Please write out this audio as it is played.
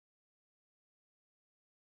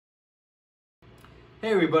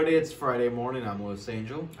Hey everybody, it's Friday morning. I'm Louis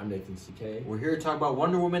Angel. I'm Nathan CK. We're here to talk about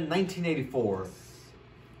Wonder Woman 1984.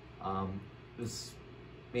 This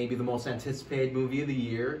may be the most anticipated movie of the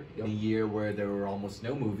year. Yep. In a year where there were almost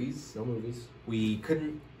no movies. No movies. We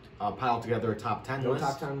couldn't pile together a top 10 No list.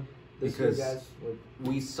 top 10 this because year, guys.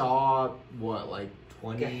 we saw, 20,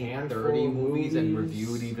 handful 30 of movies and movies.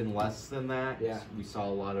 reviewed even less than that. Yeah. We saw a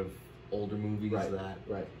lot of older movies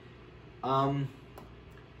Right.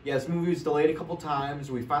 Yeah, this movie was delayed a couple times.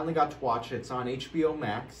 We finally got to watch it. It's on HBO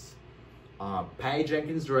Max. Patty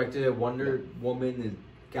Jenkins directed Wonder Woman.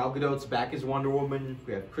 Gal Gadot's back as Wonder Woman.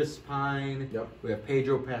 We have Chris Pine. Yep. We have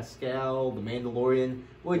Pedro Pascal, The Mandalorian.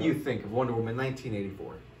 What do you think of Wonder Woman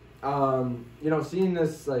 1984? Seeing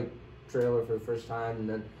this trailer for the first time, and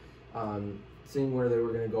then seeing where they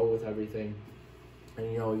were gonna go with everything,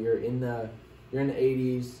 and you're in the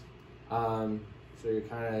 '80s, so you're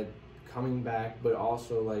kind of coming back, but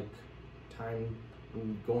also time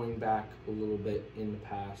going back a little bit in the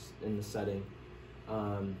past in the setting.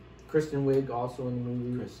 Kristen Wiig also in the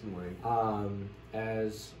movie. Kristen Wiig.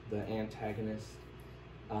 As the antagonist.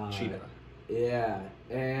 Cheetah. Yeah,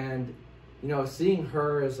 and seeing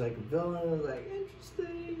her as a villain is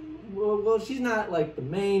interesting. Well, she's not the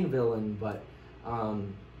main villain, but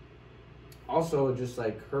also just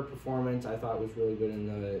her performance I thought was really good in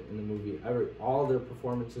the movie. All their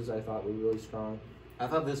performances I thought were really strong. I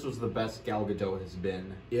thought this was the best Gal Gadot has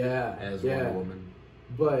been. Yeah, as Wonder Woman.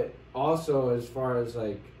 But also as far as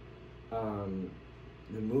the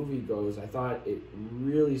movie goes, I thought it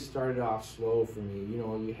really started off slow for me.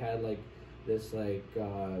 You had this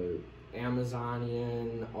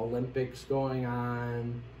Amazonian Olympics going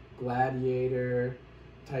on, gladiator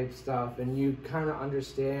type stuff, and you kind of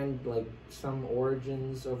understand some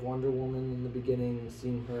origins of Wonder Woman in the beginning,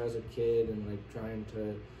 seeing her as a kid and trying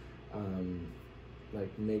to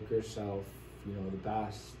make herself the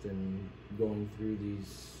best and going through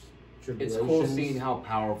these tribulations. It's cool seeing how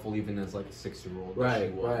powerful even as a 6-year-old she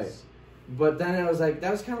was. Right. But then it was that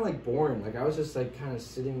was kind of boring. I was just kind of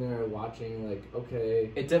sitting there watching okay.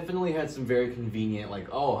 It definitely had some very convenient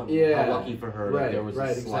how lucky for her that there was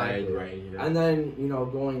a slide right here. And then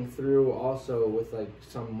going through also with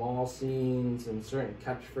some mall scenes and certain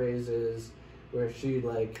catchphrases where she'd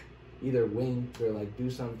either wink or do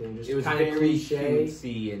something just it was kind of very cliche.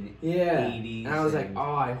 cutesy and 80s. And I was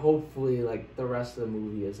I hopefully the rest of the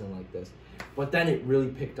movie isn't like this. But then it really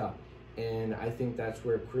picked up. And I think that's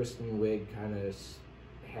where Kristen Wiig kind of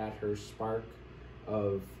had her spark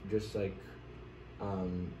of just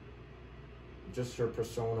just her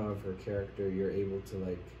persona of her character. You're able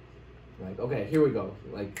to okay, here we go.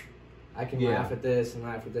 I can laugh at this and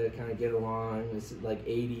laugh at that, kind of get along. It's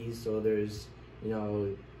 80s, so there's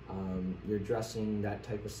you're dressing that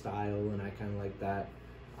type of style, and I kind of like that.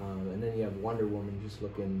 And then you have Wonder Woman just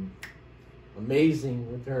looking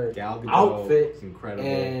amazing with her Gal Gadot outfit, is incredible,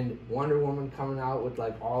 and Wonder Woman coming out with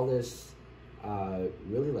all this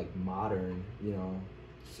really modern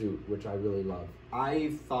suit, which I really love.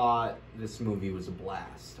 I thought this movie was a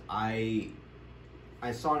blast. I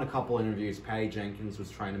saw in a couple interviews Patty Jenkins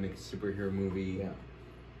was trying to make a superhero movie. Yeah.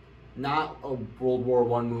 Not a World War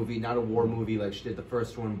I movie, not a war movie like she did the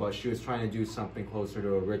first one, but she was trying to do something closer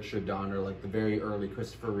to a Richard Donner, the very early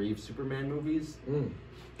Christopher Reeve Superman movies.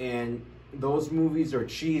 And those movies are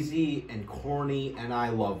cheesy and corny, and I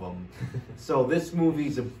love them. So this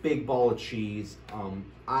movie's a big ball of cheese.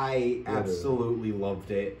 I absolutely loved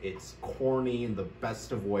it. It's corny in the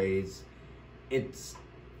best of ways.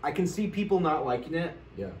 I can see people not liking it.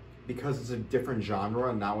 Yeah. Because it's a different genre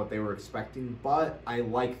and not what they were expecting, but I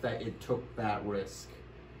like that it took that risk.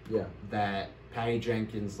 Yeah. That Patty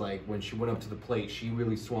Jenkins, when she went up to the plate, she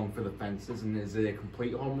really swung for the fences. And is it a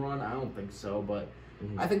complete home run? I don't think so, but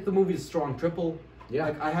I think the movie's a strong triple.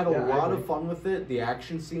 Yeah. I had a lot of fun with it. The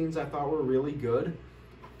action scenes I thought were really good.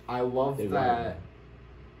 I love that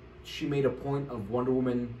she made a point of Wonder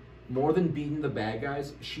Woman, more than beating the bad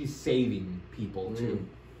guys, she's saving people too.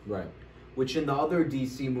 Right. Which in the other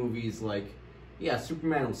DC movies,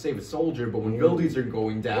 Superman will save a soldier, but when buildings are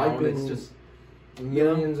going down, it's just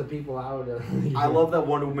millions of people out. I love that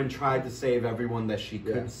Wonder Woman tried to save everyone that she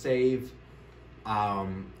could save.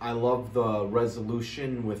 I love the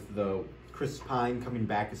resolution with the Chris Pine coming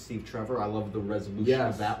back as Steve Trevor. I love the resolution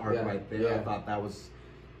of that arc right there. Yeah. I thought that was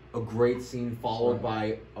a great scene, followed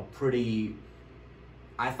by a pretty,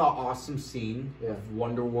 I thought, awesome scene of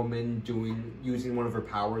Wonder Woman using one of her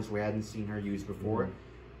powers we hadn't seen her use before.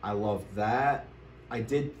 I loved that. I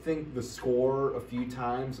did think the score a few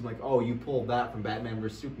times. I'm oh, you pulled that from Batman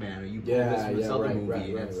vs Superman, or you pulled this from this other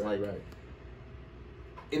movie. And it's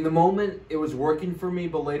in the moment, it was working for me,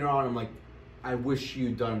 but later on, I'm I wish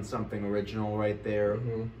you'd done something original right there.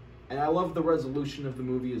 Mm-hmm. And I love the resolution of the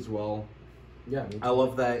movie as well. Yeah, me too. I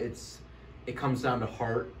love that it comes down to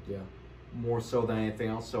heart. Yeah. More so than anything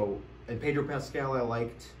else. So, and Pedro Pascal I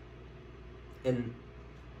liked. And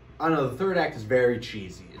I don't know, the third act is very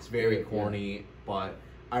cheesy. It's very corny, but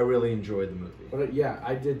I really enjoyed the movie. But yeah,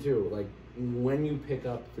 I did too. Like when you pick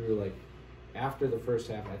up through like after the first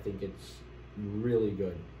half, I think it's really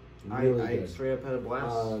good. Really I good. straight up had a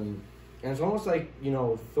blast. And it's almost like, you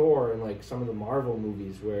know, Thor and like some of the Marvel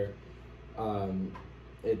movies where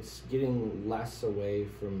it's getting less away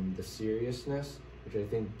from the seriousness, which I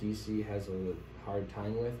think DC has a hard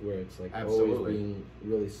time with, where it's like always being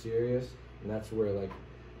really serious. And that's where like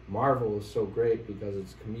Marvel is so great because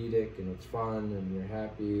it's comedic and it's fun and you're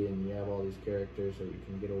happy and you have all these characters that you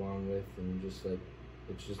can get along with and just like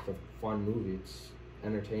it's just a fun movie. It's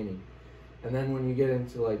entertaining. And then when you get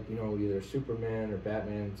into like, you know, either Superman or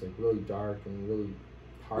Batman, it's like really dark and really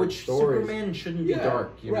hard stories. Superman shouldn't be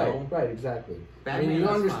dark, you know? Right, exactly. Batman, I mean, you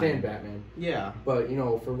understand Batman. Yeah. But, you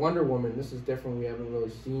know, for Wonder Woman, this is different. We haven't really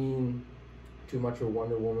seen too much of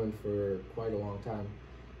Wonder Woman for quite a long time.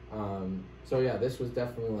 So yeah, this was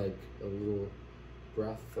definitely like a little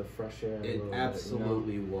breath of fresh air. It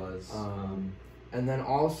absolutely was. And then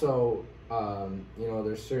also, you know,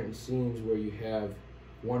 there's certain scenes where you have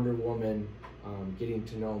Wonder Woman getting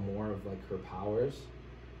to know more of like her powers,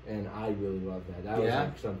 and I really love that. That was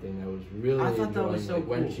like something that was really I thought enjoying. that was so like,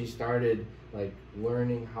 cool. when she started like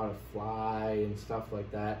learning how to fly and stuff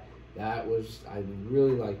like that. That was, I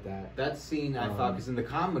really like that. That scene I thought, because in the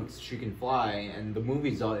comics she can fly, and the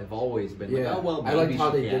movies have always been like, oh well, I liked how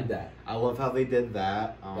they can. did that. I love how they did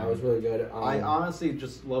that. That was really good. I honestly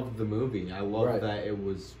just loved the movie. I loved that it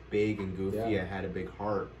was big and goofy. It had a big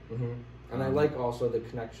heart. Mm-hmm. And I like also the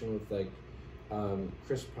connection with like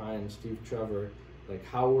Chris Pine, Steve Trevor. Like,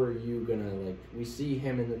 how are you gonna, like, we see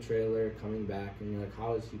him in the trailer coming back, and you're like,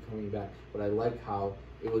 how is he coming back? But I like how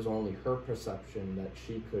it was only her perception that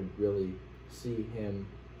she could really see him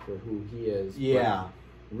for who he is. Yeah.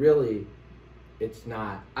 But really, it's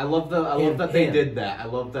not. I love that they did that. I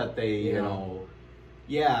love that they, you know.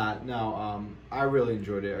 Yeah, no, I really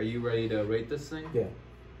enjoyed it. Are you ready to rate this thing? Yeah.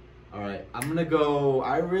 All right, I'm going to go,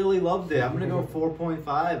 I really loved it. I'm going to go 4.5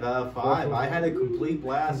 out of 5. I had a complete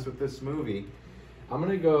blast with this movie. I'm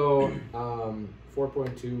going to go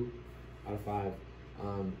 4.2 out of 5.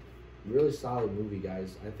 Really solid movie,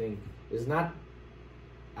 guys. I think it's not,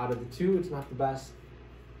 out of the two, it's not the best,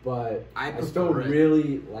 but I still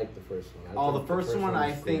really like the first one. The first one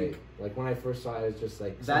I think... Great. Like, when I first saw it, it was just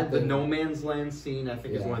like... That, the No Man's Land scene, I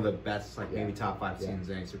think is one of the best, like, maybe top 5 scenes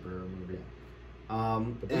in any superhero movie.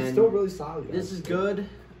 But it's still really solid, guys. This is good.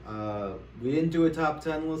 We didn't do a top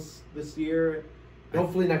 10 list this year.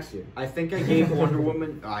 Hopefully next year. I think I gave Wonder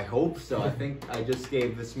Woman. I hope so. I think I just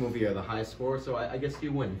gave this movie the high score, so I guess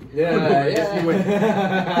you win. Yeah, I guess you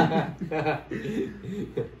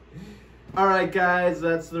win. All right, guys,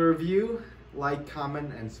 that's the review. Like,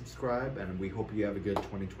 comment, and subscribe, and we hope you have a good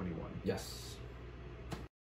 2021. Yes.